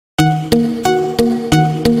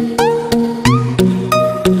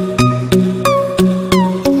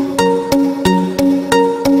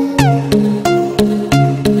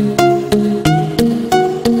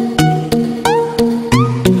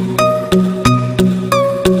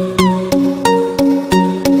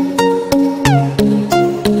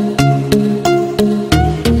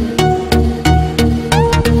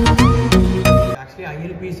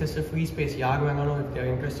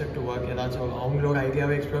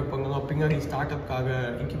பின்னாடி start அப்காக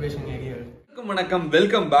incubation area. வணக்கம்,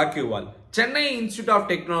 welcome back you all. Chennai Institute of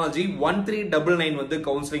Technology 1399 வந்து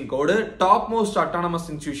counselling கோடு, top most autonomous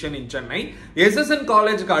institution இன் Chennai. SSN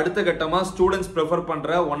காலேஜுக்கு அடுத்த கட்டமா ஸ்டூடெண்ட்ஸ் ப்ரிஃபர்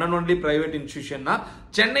பண்ற one and only private இன்ஸ்டிடியூஷன்னா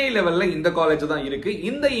Chennai லெவல்ல இந்த காலேஜ் தான் இருக்கு.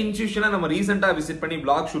 இந்த இன்ஸ்டிடியூஷனை நம்ம ரீசெண்டா விசிட் பண்ணி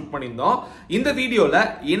பிளாக் ஷூட் பண்ணியிருந்தோம். இந்த வீடியோல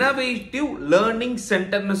இனோவேட்டிவ் லேர்னிங்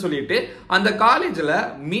சென்டர்னு சொல்லிட்டு அந்த காலேஜ்ல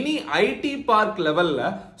மினி ஐடி பார்க்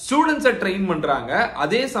லெவல்ல ஸ்டூடெண்ட்ஸை ட்ரெயின் பண்றாங்க.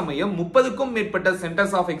 அதே சமயம் 30க்கும் மேற்பட்ட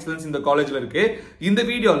சென்டர்ஸ் ஆஃப் எக்ஸலன்ஸ் இந்த காலேஜ்ல இருக்கு. இந்த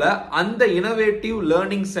வீடியோல அந்த இனோவேட்டிவ்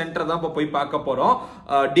லேர்னிங் சென்டர் தான் போய் பார்க்க போறோம்.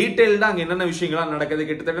 டீடைல்டா அங்க என்னென்ன விஷயங்கள் நடக்குது,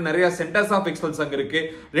 கிட்டத்தட்ட நிறைய சென்டர்ஸ் ஆஃப் எக்ஸலன்ஸ் அங்க இருக்கு.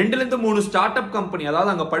 2 ல இருந்து 3 ஸ்டார்ட் அப் கம்பெனி,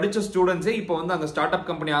 அதாவது அங்க படிச்ச ஸ்டூடெண்ட்ஸே இப்போ வந்து அங்க ஸ்டார்ட் அப்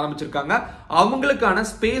கம்பெனி ஆரம்பிச்சிருக்காங்க. அவங்களுக்கான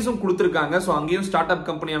ஸ்பேஸும் கொடுத்திருக்காங்க. சோ அங்கேயும் ஸ்டார்ட் அப்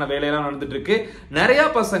கம்பெனியான வேலையெல்லாம் நடந்துட்டு இருக்கு. நிறைய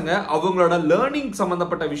பசங்க அவங்களோட லேர்னிங்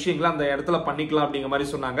சம்பந்தப்பட்ட விஷயங்களை அந்த இடத்துல பண்ணிக்கலாம் அப்படிங்கிற மாதிரி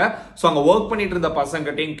சொன்னாங்க. சோ அங்க ஒர்க் பண்ணிட்டு இருந்த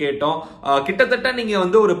பசங்கிட்டையும் கேட்டோம். கிட்டத்தட்ட நீங்க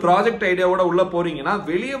வந்து ஒரு ப்ராஜெக்ட் ஐடியாவோட உள்ள போறீங்கன்னா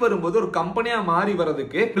வெளியே வரும்போது ஒரு கம்பெனியா மாறி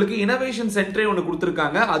வரதுக்கு உங்களுக்கு இனோவேஷன் சென்டரே ஒன்று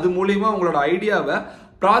கொடுத்திருக்காங்க. அது மூலியமா உங்களோட ஐடியாவை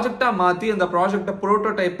ப்ராஜெக்டா மாத்தி அந்த ப்ராஜெக்டை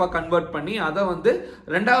புரோட்டோடைப்பா கன்வெர்ட் பண்ணி அதை வந்து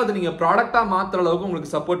ரெண்டாவது நீங்க ப்ராடக்டா மாத்துற அளவுக்கு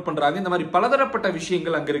உங்களுக்கு சப்போர்ட் பண்றாங்க. இந்த மாதிரி பலதரப்பட்ட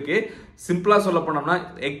விஷயங்கள் அங்க இருக்கு. சிம்பிளா சொல்ல போனோம்னா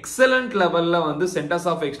எக்ஸலன்ட் லெவல்ல வந்து சென்டர்ஸ்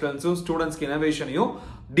ஆஃப் எக்ஸலன்ஸும் ஸ்டூடெண்ட்ஸ்க்கு இனோவேஷனையும்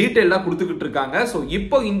டீடைலா கொடுத்துக்கிட்டு இருக்காங்க. சோ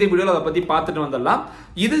இப்போ இந்த வீடியோல அதை பத்தி பார்த்துட்டு வந்துடலாம்.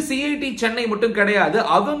 இது CIT சென்னை மட்டும் கிடையாது.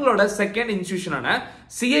 அவங்களோட செகண்ட் இன்ஸ்டிடியூஷனான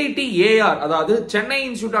CIT AR, அதாவது Chennai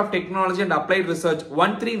institute of technology and applied research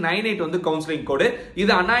 1398 வந்து கவுன்சிலிங் கோடு.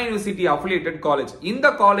 இது அண்ணா யூனிவர்சிட்டி அஃபிலியேட்டட் காலேஜ். இந்த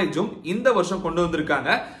காலேஜும் இந்த வருஷம் கொண்டு வந்திருக்காங்க.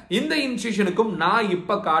 இந்த இன்ஸ்டிடியூஷனுக்கும் நான்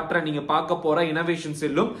இப்ப காட்டுற நீங்க பார்க்க போற இனோவேஷன்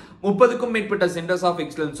செல்லும் 30க்கும் மேற்பட்ட சென்டர்ஸ் ஆஃப்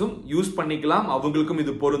எக்ஸலன்ஸும் யூஸ் பண்ணிக்கலாம். அவங்களுக்கும்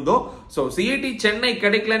இது பொருந்தும். சோ CIT சென்னை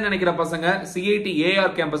கிடைக்கலன்னு நினைக்கிற பசங்க CIT AR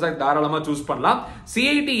கேம்பஸை தாராளமா சூஸ் பண்ணலாம்.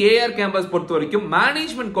 CIT AR கேம்பஸ் பொறுத்த வரைக்கும்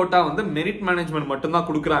மேனேஜ்மெண்ட் கோட்டா வந்து மெரிட் மேனேஜ்மெண்ட் மட்டும் தான்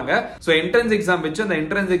கொடுக்குறாங்க. சோ என்ட்ரன்ஸ் எக்ஸாம் வச்சு அந்த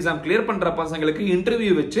என்ட்ரன்ஸ் எக்ஸாம் கிளியர் பண்ற பசங்களுக்கு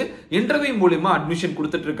இன்டர்வியூ வச்சு இன்டர்வியூ மூலமா அட்மிஷன்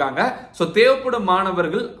கொடுத்துட்டு இருக்காங்க. சோ தேவைப்படும்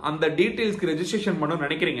மாணவர்கள் அந்த டீடைல்ஸ்க்கு ரெஜிஸ்ட்ரேஷன் பண்ணணும்னு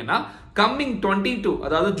நினைக்கிறீங்கன்னா கம்மிங் 22,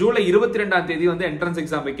 அதாவது ஜூலை 22ஆம் தேதி வந்து என்ட்ரன்ஸ்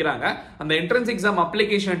எக்ஸாம் வைக்கிறாங்க. அந்த என்ட்ரன்ஸ் எக்ஸாம்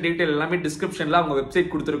அப்ளிகேஷன் டீடைல் எல்லாமே டிஸ்கிரிப்ஷன்ல அவங்க வெப்சைட்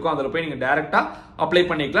கொடுத்திருக்கோம். அதுல போய் நீங்க டைரக்டா அப்ளை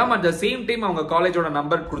பண்ணிக்கலாம். அட் த சேம் டைம் அவங்க காலேஜோட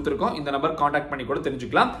நம்பர் கொடுத்திருக்கோம். இந்த நம்பர் கான்டாக்ட் பண்ணி கூட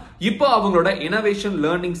தெரிஞ்சுக்கலாம். இப்போ அவங்களோட இனோவேஷன்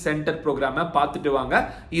லேர்னிங் சென்டர் ப்ரோக்ராமை பார்த்துட்டு வாங்க.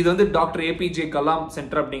 இது வந்து டாக்டர் APJ கலாம்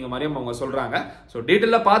சென்டர் அப்படிங்கிற மாதிரி அவங்க சொல்றாங்க. சோ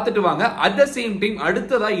டீடைலா பார்த்துட்டு வாங்க. அட் த சேம் டைம்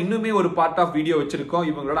அடுத்ததா இன்னுமே ஒரு பார்ட் ஆஃப் வீடியோ வச்சிருக்கோம்.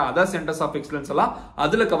 இவங்களோட அதர் சென்டர்ஸ் ஆஃப் எக்ஸலன்ஸ் எல்லாம்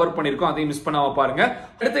அதுல கவர் பண்ணிருக்கோம். அதையும் மிஸ் பண்ணாம பாருங்க.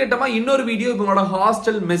 அடுத்த கட்டமா இன்னொரு வீடியோ இவங்களோட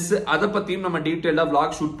ஹாஸ்டல் மெஸ் அதை பத்தியும் நம்ம டீடைலா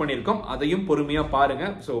vlog ஷூட் பண்ணிருக்கோம். அதையும் பொறுமையா பாருங்க.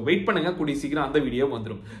 சோ வெயிட் பண்ணுங்க, கூடிய சீக்கிரம் அந்த வீடியோ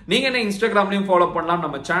வந்துரும். நீங்க என்ன இன்ஸ்டாகிராம்லயும் ஃபாலோ பண்ணலாம்.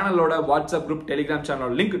 நம்ம சேனலோட WhatsApp group, Telegram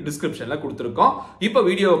channel link டிஸ்கிரிப்ஷன்ல கொடுத்திருக்கோம். இப்போ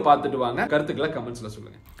வீடியோவை பார்த்துட்டு வாங்க, கருத்துக்களை கமெண்ட்ஸ்ல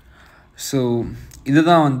சொல்லுங்க. ஸோ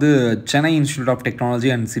இதுதான் வந்து Chennai institute of technology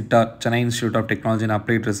and sitar, Chennai institute of technology and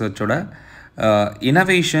applied ரிசர்ச்சோட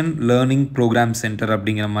innovation learning program centre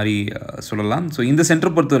அப்படிங்கிற மாதிரி சொல்லலாம். ஸோ இந்த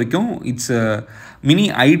சென்டர் பொறுத்த வரைக்கும் இட்ஸ் மினி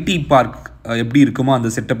ஐடி பார்க் எப்படி இருக்குமோ அந்த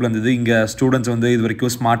செட்டப்பில் இருந்தது. இங்கே ஸ்டூடெண்ட்ஸ் வந்து இது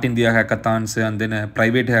வரைக்கும் smart India hackathons and then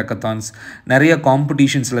private hackathons நிறைய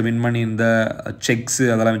காம்படிஷன்ஸில் வின் பண்ணியிருந்த செக்ஸு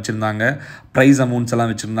அதெல்லாம் வச்சுருந்தாங்க. ப்ரைஸ் அமௌண்ட்ஸ்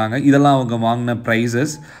எல்லாம் வச்சுருந்தாங்க. இதெல்லாம் அவங்க வாங்கின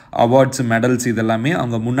ப்ரைஸஸ், அவார்ட்ஸ், மெடல்ஸ் இதெல்லாமே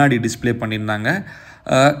அவங்க முன்னாடி டிஸ்பிளே பண்ணியிருந்தாங்க.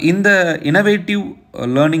 இந்த இனோவேட்டிவ்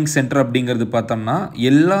லேர்னிங் சென்டர் அப்படிங்கிறது பார்த்தோம்னா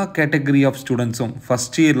எல்லா கேட்டகரி ஆஃப் ஸ்டூடெண்ட்ஸும்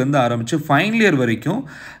ஃபஸ்ட் இயர்லேருந்து ஆரம்பித்து ஃபைனல் இயர் வரைக்கும்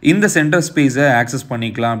இந்த சென்டர் ஸ்பேஸை ஆக்சஸ்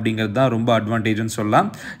பண்ணிக்கலாம் அப்படிங்கிறது தான் ரொம்ப அட்வான்டேஜ்னு சொல்லலாம்.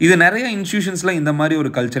 இது நிறைய இன்ஸ்டியூஷன்ஸில் இந்த மாதிரி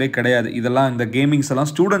ஒரு கல்ச்சரே கிடையாது. இதெல்லாம் இந்த கேமிங்ஸ் எல்லாம்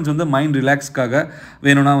ஸ்டூடெண்ட்ஸ் வந்து மைண்ட் ரிலாக்ஸ்க்காக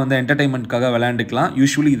வேணும்னா வந்து என்டர்டைன்மெண்ட்காக விளையாண்டுக்கலாம்.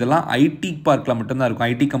 யூஸ்வலி இதெல்லாம் ஐடி பார்க்கில் மட்டும்தான் இருக்கும்.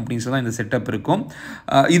 ஐடி கம்பெனிஸில் தான் இந்த செட்டப் இருக்கும்.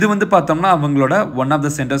 இது வந்து பார்த்தோம்னா அவங்களோட one of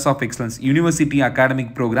the centres of excellence university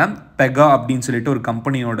academic program Pega அப்படின்னு சொல்லிட்டு ஒரு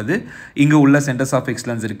கம்பெனியோடது இங்கே உள்ள சென்டர்ஸ் ஆஃப்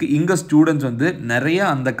எக்ஸலன்ஸ் இருக்குது. இங்கே ஸ்டூடெண்ட்ஸ் வந்து நிறைய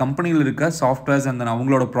அந்த கம்பெனியில் இருக்க சாஃப்ட்வேர்ஸ் அந்த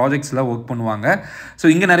அவங்களோட ப்ராஜெக்ட்ஸில் ஒர்க் பண்ணுவாங்க. ஸோ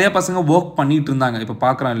இங்கே நிறைய பசங்க ஒர்க் பண்ணிட்டு இருந்தாங்க. இப்போ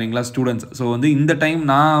பார்க்குறோம் இல்லைங்களா ஸ்டூடெண்ட்ஸ். ஸோ வந்து இந்த டைம்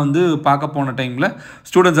நான் வந்து பார்க்க போன டைமில்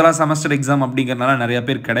ஸ்டூடெண்ட்ஸ் எல்லாம் செமஸ்டர் எக்ஸாம் அப்படிங்கிறனால நிறைய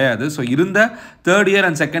பேர் கிடையாது. ஸோ இருந்த third year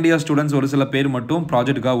and second year students ஒரு சில பேர் மட்டும்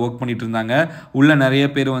ப்ராஜெக்ட்டுக்காக ஒர்க் பண்ணிட்டு இருந்தாங்க. உள்ள நிறைய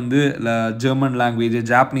பேர் வந்து ஜெர்மன் லாங்குவேஜ்,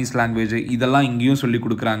 ஜாப்பனீஸ் லாங்குவேஜ் இதெல்லாம் இங்கேயும் சொல்லி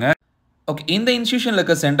கொடுக்குறாங்க. ஓகே, இந்த இன்ஸ்டியூஷனில்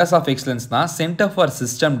இருக்க சென்டர்ஸ் ஆஃப் எக்ஸலன்ஸ் தான் centre for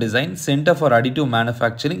system design, centre for additive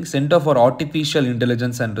manufacturing, centre for artificial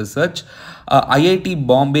intelligence and research, IIT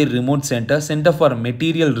Bombay remote centre, centre for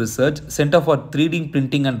material research, centre for 3D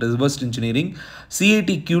printing and reverse engineering,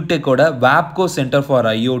 CIT QTechோட WAPCO centre for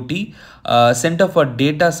IoT, centre for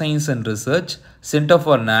data science and research, Center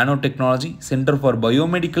for Nanotechnology, Center for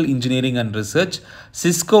Biomedical Engineering and Research,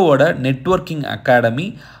 Ciscoவோட Networking Academy,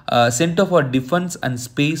 Center for Defense and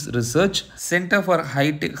Space Research, Center for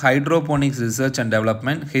Hydroponics Research and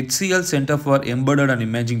Development, HCL Center for Embedded and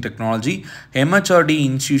Imaging Technology, MHRD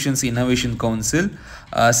Institutions Innovation Council,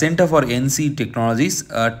 Center for NC Technologies,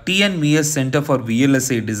 TNVS Center for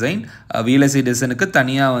VLSI Design, VLSI Design க்கு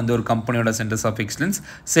தனியா வந்து ஒரு கம்பெனியோட centres of excellence,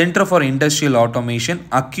 Center for Industrial Automation,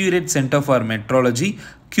 Accurate Center for Metrology,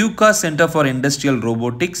 QCA Center for Industrial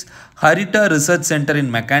Robotics, Harita Research Center in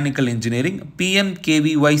Mechanical Engineering,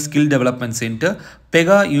 PMKVY Skill Development Center,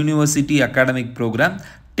 Pega University Academic Program,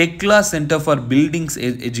 Tekla Center for Buildings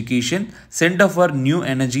Education, Center for New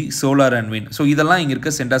Energy, Solar and Wind. So இதெல்லாம் இங்கே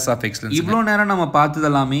இருக்க centres of excellence. இவ்வளோ நேரம் நம்ம பார்த்தது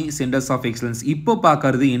எல்லாமே centres of excellence. இப்போ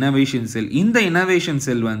பார்க்கறது இனோவேஷன் செல். இந்த இனோவேஷன்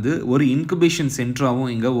செல் வந்து ஒரு இன்குபேஷன்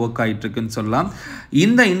சென்டராகவும் இங்கே ஒர்க் ஆகிட்டு இருக்குன்னு சொல்லலாம்.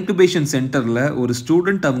 இந்த இன்குபேஷன் சென்டரில் ஒரு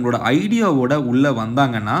ஸ்டூடெண்ட் அவங்களோட ஐடியாவோட உள்ளே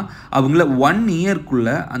வந்தாங்கன்னா அவங்கள 1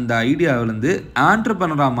 இயர்க்குள்ளே அந்த ஐடியாவிலேருந்து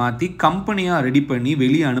ஆண்டர்பிரனராக மாற்றி கம்பெனியாக ரெடி பண்ணி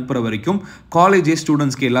வெளியே அனுப்புகிற வரைக்கும் காலேஜே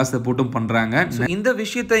ஸ்டூடெண்ட்ஸ்க்கு எல்லா சப்போர்ட்டும் பண்ணுறாங்க. இந்த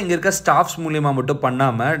விஷயத்தை இங்கே இருக்க ஸ்டாஃப்ஸ் மூலியமாக மட்டும்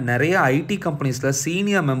பண்ணாமல் நிறைய ஐடி கம்பெனிஸில்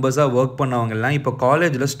சீனியர் மெம்பர்ஸாக ஒர்க் பண்ணவங்கலாம் இப்போ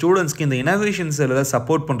காலேஜில் ஸ்டூடெண்ட்ஸ்க்கு இந்த இனோவேஷன் செல்லில்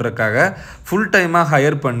சப்போர்ட் பண்ணுறதுக்காக ஃபுல் டைமாக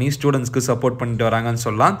ஹையர் பண்ணி ஸ்டூடெண்ட்ஸ்க்கு சப்போர்ட் பண்ணிட்டு வராங்கன்னு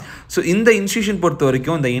சொல்லலாம். ஸோ இந்த இன்ஸ்டியூஷன் பொறுத்த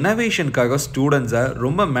வரைக்கும் இந்த இனோவேஷனுக்காக ஸ்டூடெண்ட்ஸை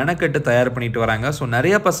ரொம்ப மெனக்கெட்டு தயார் பண்ணிட்டு வராங்க. ஸோ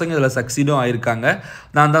நிறைய பசங்க இதில் சக்சீடும் ஆயிருக்காங்க.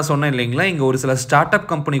 நான் தான் சொன்னேன் இல்லைங்களா, இங்கே ஒரு சில ஸ்டார்ட் அப்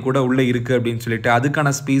கம்பெனி கூட உள்ளே இருக்குது அப்படின்னு சொல்லிட்டு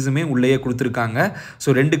அதுக்கான ஸ்பேஸுமே உள்ளேயே கொடுத்துருக்காங்க. ஸோ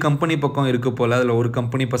 2 கம்பெனி பக்கம் இருக்குது போல், அதில் ஒரு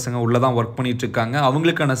கம்பெனி பசங்க உள்ளே தான் ஒர்க் பண்ணிட்டு இருக்காங்க.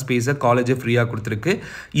 அவங்களுக்கான ஸ்பேஸை காலேஜே ஃப்ரீயாக கொடுத்துருக்கு.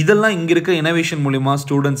 இதெல்லாம் இங்கே இருக்க இனோவேஷன் மூலிமா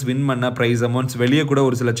ஸ்டூடெண்ட்ஸ் வின் பண்ண ப்ரைஸ் அமௌண்ட்ஸ், வெளியே கூட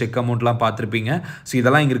ஒரு சில செக் அமௌண்ட்லாம் பார்த்துருப்பீங்க. ஸோ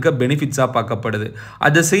இதெல்லாம் இங்கே இருக்க பெனிஃபிட்ஸாக பார்க்கப்படுது.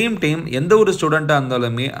 அட் த சேம் டைம் எந்த ஒரு ஸ்டூடெண்ட்டாக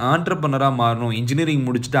இருந்தாலுமே ஆண்டர்பிரனராக மாறணும், இன்ஜினியரிங்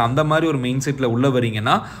முடிச்சுட்டு அந்த மாதிரி ஒரு மெயின் செட்டில் உள்ள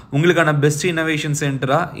வரீங்கன்னா உங்களுக்கான பெஸ்ட் இனோவேஷன்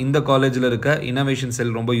சென்டராக இந்த காலேஜில் இருக்க இனோவேஷன்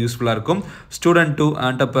செல் ரொம்ப யூஸ்ஃபுல்லாக இருக்கும். ஸ்டூடெண்ட் டு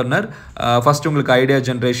ஆண்டர்பிரனர், ஃபர்ஸ்ட் உங்களுக்கு ஐடியா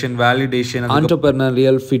ஜென்ரேஷன், வேலிடேஷன்,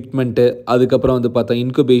 ஆண்டர்பிரனரியல் ஃபிட்மெண்ட்டு, அதுக்கப்புறம் வந்து பார்த்தா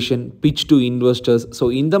incubation, pitch to investors. So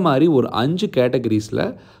இந்த மாதிரி ஒரு 5 கேட்டகரிஸில்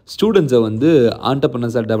ஸ்டூடெண்ட்ஸை வந்து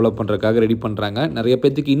ஆண்டர்பிரனர்ஸாக டெவலப் பண்ணுறதுக்காக ரெடி பண்ணுறாங்க. நிறைய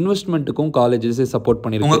பேருக்கு இன்வெஸ்ட்மெண்ட்டுக்கும் காலேஜஸே சப்போர்ட்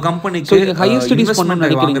பண்ணிருக்காங்க. உங்கள் கம்பெனிக்கு ஹையர் ஸ்டடீஸ் பண்ணணும்னு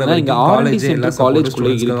நினைக்கிறீங்கன்னா இங்கே R&D சென்டர்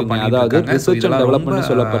காலேஜ்குள்ளே இருக்குங்க. அதாவது ரிசர்ச் அண்ட் டெவலப்மெண்ட்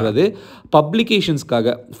சொல்லப்படுறது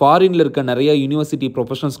பப்ளிகேஷன்ஸ்க்காக ஃபாரின்ல இருக்க நிறைய யூனிவர்சிட்டி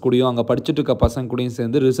ப்ரொஃபஷனல்ஸ் கூடயும் அங்கே படிச்சுட்டு இருக்க பசங்க கூடயும்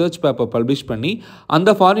சேர்ந்து ரிசர்ச் பேப்பர் பப்ளிஷ் பண்ணி அந்த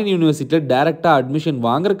ஃபாரின் யூனிவர்சிட்டியில் டேரெக்டாக அட்மிஷன்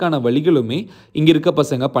வாங்குறதுக்கான வழிகளுமே இங்கே இருக்க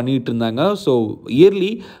பசங்க பண்ணிட்டு இருந்தாங்க. So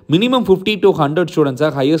yearly minimum 50 to 100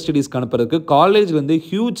 ஸ்டூடெண்ட்ஸாக higher ஸ்டடீஸ்க்கு அனுப்புறதுக்கு காலேஜ் வந்து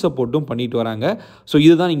ஹியூஜ் சப்போர்ட்டும் பண்ணிட்டு வராங்க. ஸோ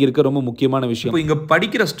இதுதான் இங்கே இருக்க ரொம்ப முக்கியமான விஷயம். இப்போ இங்கே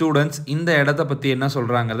படிக்கிற ஸ்டூடெண்ட்ஸ் இந்த இடத்த பற்றி என்ன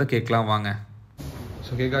சொல்கிறாங்கிறத கேட்கலாம் வாங்க.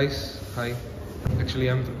 So hey guys, hi. Actually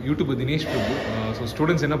I'm YouTuber Dineshprabhu. So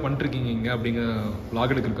students என்ன பண்ணிருக்கீங்க இங்கே அப்படிங்கிற vlog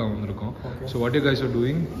எடுக்கிறதுக்காக வந்திருக்கோம். So what you guys are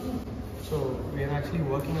doing? So we are actually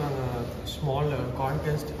working on a small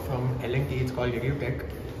contest from L&T. It's called EduTech.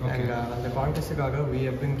 Okay. And the contest we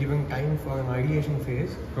have been given time for an ideation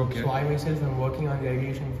phase. Okay. So I myself am working on the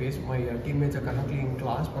ideation phase. My teammates are currently in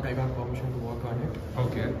class, but I got permission to work on it.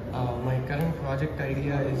 Okay. My current project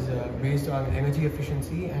idea is based on energy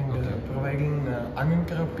efficiency and providing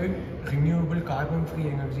uninterrupted, renewable, carbon-free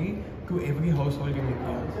energy to every household in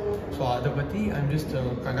India. So adapati, I'm just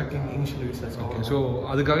conducting initial research. Okay. So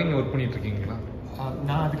அதுக்காக நீங்க work பண்ணிட்டு இருக்கீங்களா?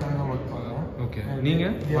 நான் அதுக்காக தான் work பண்றேன். Okay. நீங்க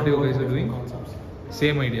what you guys are doing?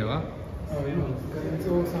 Same idea va?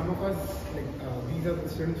 So some of us, like these are the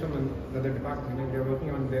students from another department and they are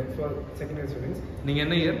working on their for second year students. நீங்க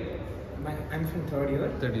என்ன year? I'm from third year.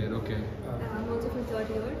 Third year, okay. I'm also from third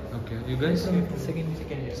year. Okay. You guys? Second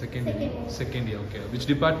year. Second year, okay. Which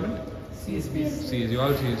department? CSB. You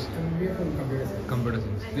all CSE. And we are from computer science. Computer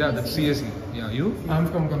science. Yeah, that's CSE. Yeah, you? I'm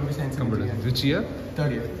from computer science. Computer science. Which year?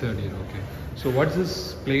 Third year, okay. So what's this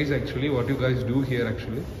place actually? What you guys do here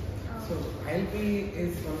actually? So ILP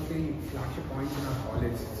is one of the flagship points in our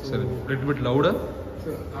college. So a little bit louder.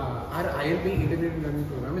 So our ILP integrated learning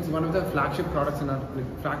program is one of the flagship products in our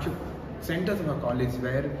flagship centers of our college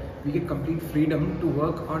where we get complete freedom to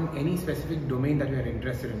work on any specific domain that we are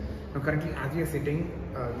interested in. Now currently as we are sitting,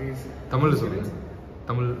 these Tamil students,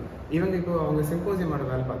 Tamil. Even இப்போ அவங்க symposium ஓட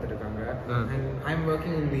வேலை பார்த்துட்டு இருக்காங்க. And I'm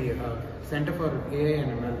working in the Center for AI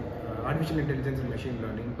and ML, Artificial Intelligence and Machine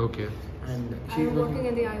Learning. Okay. And I'm working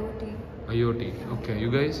in the IoT. IoT. Okay. You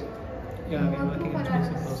guys? Yeah, I'm working for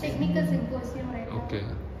a technical symposium right now. Okay.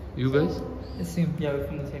 You guys? The same. Yeah, we're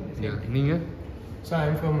from the same. Yeah. நீங்க? So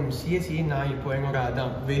I'm from CSE. நான் இப்போ என்னோட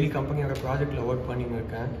அதான் வேலி கம்பெனியோட ப்ராஜெக்ட்டில் work பண்ணிட்டு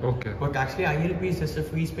இருக்கேன். Okay. But actually ILP is just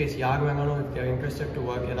free space. யார் வேணாலும் இன்ட்ரெஸ்டட் டு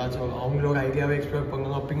ஒர்க் ஏதாச்சும் அவங்களோட ஐடியாவை எக்ஸ்ப்ளோர்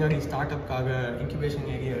பண்ணணும். பின்னாடி ஸ்டார்ட் அப்காக இன்குபேஷன்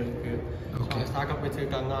ஏரியா இருக்குது. Okay. ஸ்டார்ட் அப்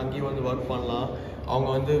வச்சுருக்காங்க, அங்கேயும் வந்து ஒர்க் பண்ணலாம். அவங்க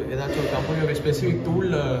வந்து ஏதாச்சும் ஒரு கம்பெனியோட ஸ்பெசிஃபிக்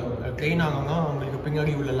டூலில் ட்ரெயின் ஆகணும்னா அவங்களுக்கு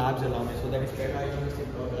பின்னாடி உள்ள லேப்ஸ் எல்லாமே. ஸோ தட் இஸ் பேரா யூனிவர்சிட்டி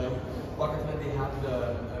பக்கத்தில் they have the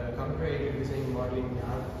computer-aided design modeling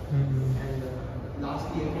lab. And last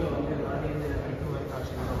year,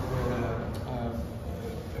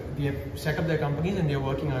 we have set up their companies and they are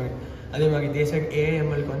working on it. They said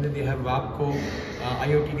AIML, they have WAPCO,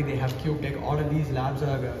 IoT, they have QTech. All of these labs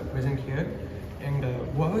are present here. And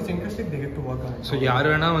whoever is interested, they get to work on it. So யார்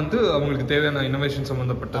வேணா வந்து அவங்களுக்கு தேவையான innovation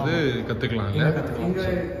சம்பந்தப்பட்டது கத்துக்கலாம்ல.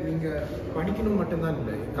 நீங்க படிக்கணும் மட்டும் தான்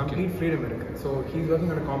இல்லை, கம்ப்ளீட் ஃப்ரீடம் இருக்கு. So he's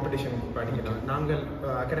working on competition படிக்கலாம். நாங்கள்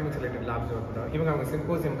அகாடமிக்ஸ் ரிலேட்டட் லேப்ஸ் ஒர்க் பண்ணுறோம். இவங்க அவங்க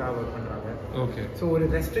சிம்போசியம்காக ஒர்க் பண்ணுறாங்க. ஓகே. ஸோ ஒரு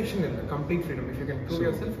ரெஸ்ட்ரிக்ஷன் இல்லை, complete freedom. If you can prove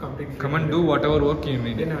your self, complete freedom. Come and do whatever work you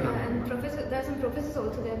need. And professors, there are some professors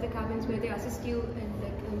also there at the cabins where they assist you and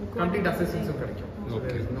like complete assistance கிடைக்கும்.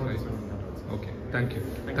 Okay. Okay. Thank you.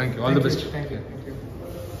 Thank you. All the best. Thank you.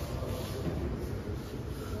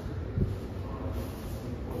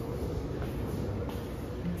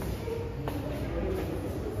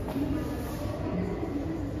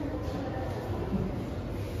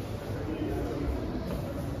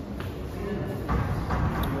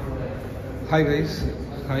 Hi guys.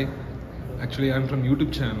 Hi. Actually I'm from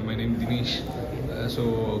YouTube channel. My name is Dinesh. So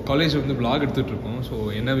college வந்து vlog எடுத்துட்டு இருக்கோம். So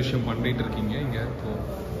என்ன விஷயம் பண்ணிட்டு இருக்கீங்க இங்க?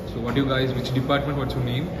 So what you guys, which department, what's your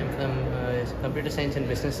name? I'm from Computer Science and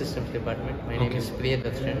Business Systems department. My name is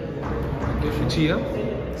Priyadarshan. Okay, which year?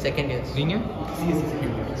 Second year. நீங்க?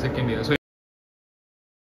 Second year. So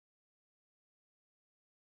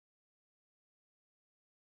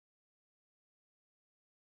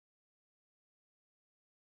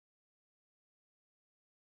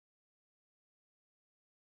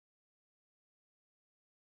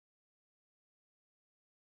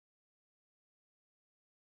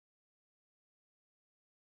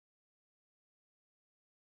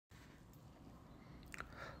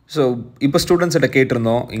so இப்போ ஸ்டூடெண்ட்ஸ்கிட்ட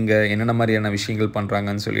கேட்டிருந்தோம் இங்கே என்னென்ன மாதிரியான விஷயங்கள்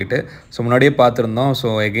பண்ணுறாங்கன்னு சொல்லிட்டு. ஸோ முன்னாடியே பார்த்துருந்தோம். ஸோ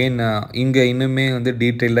எகெயின் இங்கே இன்னுமே வந்து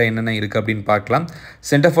டீட்டெயிலாக என்னென்ன இருக்குது அப்படின்னு பார்க்கலாம்.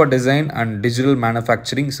 Centre for design and digital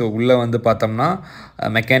manufacturing. So உள்ளே வந்து பார்த்தோம்னா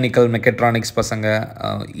மெக்கானிக்கல், மெக்கட்ரானிக்ஸ் பசங்க,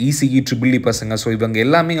 இசிஇ, ட்ரிபிள்இ பசங்க. ஸோ இவங்க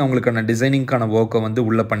எல்லாமே அவங்களுக்கான டிசைனிங்கான ஒர்க்கை வந்து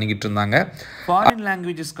உள்ளே பண்ணிக்கிட்டு இருந்தாங்க. ஃபாரின்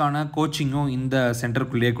லாங்குவேஜஸ்க்கான கோச்சிங்கும் இந்த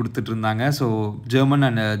சென்டருக்குள்ளேயே கொடுத்துட்டு இருந்தாங்க. So German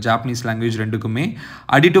and Japanese language ரெண்டுக்குமே,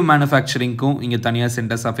 அடிட்டிவ் மேனுஃபேக்சரிங்க்கும் இங்கே தனியாக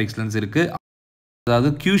சென்டர்ஸ் ஆஃப் எக்ஸலன்ஸ் இருக்குது. அதாவது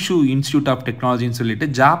கியூஷு இன்ஸ்டியூட் ஆஃப் டெக்னாலஜின்னு சொல்லிட்டு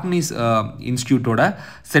ஜாப்பனீஸ் இன்ஸ்டியூட்டோட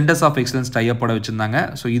சென்டர்ஸ் ஆஃப் எக்ஸலன்ஸ் டைப்போட வச்சுருந்தாங்க.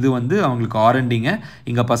 ஸோ இது வந்து அவங்களுக்கு ஆர்என்டிங்க,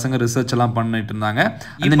 இங்கே பசங்க ரிசர்ச் எல்லாம் பண்ணிட்டு இருந்தாங்க.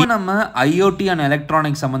 இப்போ நம்ம ஐஓடி அண்ட்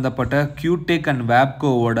எலக்ட்ரானிக்ஸ் சம்மந்தப்பட்ட QTech அண்ட்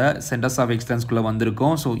வேப்கோவோட சென்டர்ஸ் ஆஃப் எக்ஸலன்ஸ்குள்ளே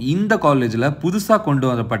வந்திருக்கோம். ஸோ இந்த காலேஜில் புதுசாக கொண்டு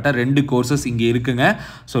வரப்பட்ட 2 கோர்சஸ் இங்கே இருக்குங்க.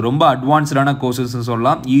 ஸோ ரொம்ப அட்வான்ஸ்டான கோர்சஸ்ன்னு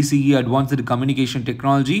சொல்லலாம். ECE advanced communication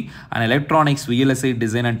technology and electronics VLSI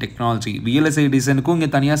design and technology. VLSI டிசைனுக்கும்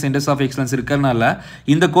இங்கே தனியாக சென்டர்ஸ் ஆஃப் எக்ஸலன்ஸ் இருக்கிறதுனால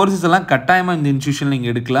இந்த கோர்சஸ் எல்லாம் கட்டாயமாக இந்த இன்ஸ்டியூஷனில்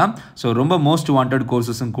நீங்கள் எடுக்கலாம். ஸோ ரொம்ப மோஸ்ட் வாண்டட்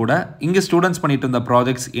கோர்சஸும் கூட. இங்கே ஸ்டூடெண்ட்ஸ் பண்ணிட்டு இருந்த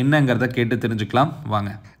ப்ராஜெக்ட்ஸ் என்னங்கிறத கேட்டு தெரிஞ்சுக்கலாம்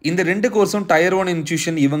வாங்க. இந்த 2 கோர்ஸும் டயர் 1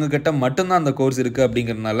 இன்ஸ்டியூஷன் இவங்க கிட்ட மட்டும்தான் அந்த கோர்ஸ் இருக்குது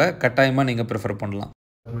அப்படிங்கிறதுனால கட்டாயமாக நீங்கள் ப்ரிஃபர் பண்ணலாம்.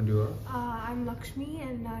 I'm Lakshmi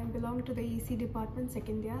and I belong to the EC department,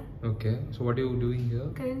 second year. Okay, so what are you doing here?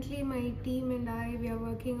 Currently my team and we are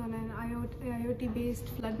working on an IoT based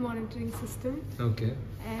flood monitoring system. Okay.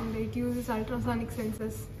 And it uses ultrasonic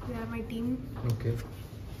sensors. They are my team. Okay.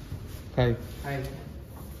 Hi. Hi.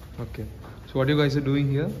 Okay. So what you guys are doing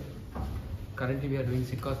here? Currently we are doing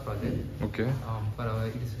CIT project. Okay.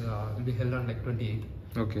 It will be held on like 28.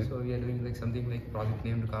 Okay. So we are doing like something like project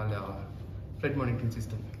named called flood monitoring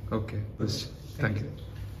system. Okay. Thank you.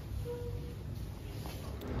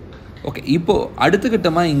 Okay, இப்போது அடுத்த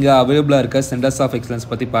கட்டமாக இங்கே அவைலபிளாக இருக்க centres of excellence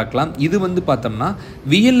பற்றி பார்க்கலாம். இது வந்து பார்த்தோம்னா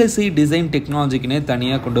VLSI டிசைன் டெக்னாலஜிக்குனே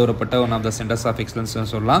தனியாக கொண்டு வரப்பட்ட one of the centres of எக்ஸலன்ஸ்னு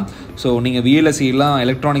சொல்லலாம். ஸோ நீங்கள் VLSIலாம்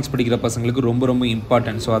எலக்ட்ரானிக்ஸ் படிக்கிற பசங்களுக்கு ரொம்ப ரொம்ப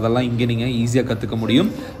இம்பார்ட்டன்ட். ஸோ அதெல்லாம் இங்கே நீங்கள் ஈஸியாக கற்றுக்க முடியும்.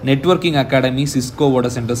 Networking academy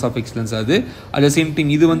சிஸ்கோவோட centres of excellence அது. அட் த சேம்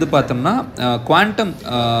டைம் இது வந்து பார்த்தோம்னா quantum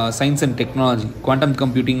science and technology, quantum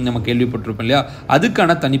computing நம்ம கேள்விப்பட்டிருப்போம் இல்லையா,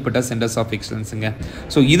 அதுக்கான தனிப்பட்ட சென்டர்ஸ் ஆஃப் எக்ஸலன்ஸுங்க.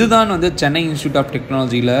 ஸோ இதுதான் வந்து சென்னை இன்ஸ்டியூட் ஆஃப்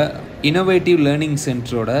டெக்னாலஜியில் innovative learning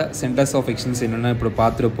சென்டரோட centres of excellence என்னென்ன இப்போ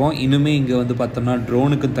பார்த்துருப்போம். இன்னுமே இங்கே வந்து பார்த்தோம்னா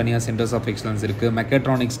ட்ரோனுக்கு தனியாக சென்டர்ஸ் ஆஃப் எக்ஸலன்ஸ் இருக்குது,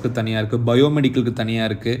 மெக்கட்ரானிக்ஸ்க்கு தனியாக இருக்குது, பயோமெடிக்கலுக்கு தனியாக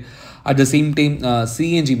இருக்குது. At the same time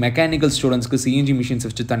CNG mechanical ஸ்டூடெண்ட்ஸ்க்கு சிஎன்ஜி மிஷின்ஸ்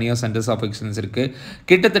வச்சு தனியாக சென்டர்ஸ் ஆஃப் எக்ஸலன்ஸ் இருக்குது.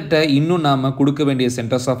 கிட்டத்தட்ட இன்னும் நாம் கொடுக்க வேண்டிய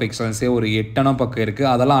சென்டர்ஸ் ஆஃப் எக்ஸலன்ஸே ஒரு 8 பக்கம் இருக்குது.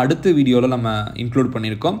 அதெல்லாம் அடுத்த வீடியோவில் நம்ம இன்க்ளூட்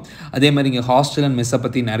பண்ணியிருக்கோம். அதே மாதிரி இங்கே ஹாஸ்டல் அண்ட் மெஸ்ஸை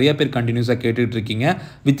பற்றி நிறைய பேர் கண்டினியூஸாக கேட்டுட்டு இருக்கீங்க.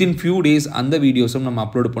 வித்தின் ஃபியூ டேஸ் அந்த வீடியோஸும் நம்ம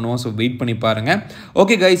அப்லோட் பண்ணுவோம். ஸோ வெயிட் பண்ணி பாருங்கள்.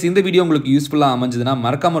 ஓகே கைஸ், இந்த வீடியோ உங்களுக்கு யூஸ்ஃபுல்லாக அமைஞ்சதுன்னா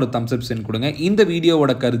மறக்காம ஒரு தம்ஸ் அப் சென்ட் கொடுங்க. இந்த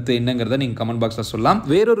வீடியோவோட கருத்து என்னங்கிறத நீங்கள் கமெண்ட் பாக்ஸில் சொல்லலாம்.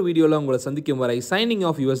 வேறொரு வீடியோவில் உங்களை சந்திக்கும் வரை signing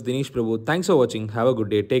off yours Dinesh Prabhu. Thanks for வாட்சிங். Have a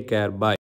good day. Take care. Bye.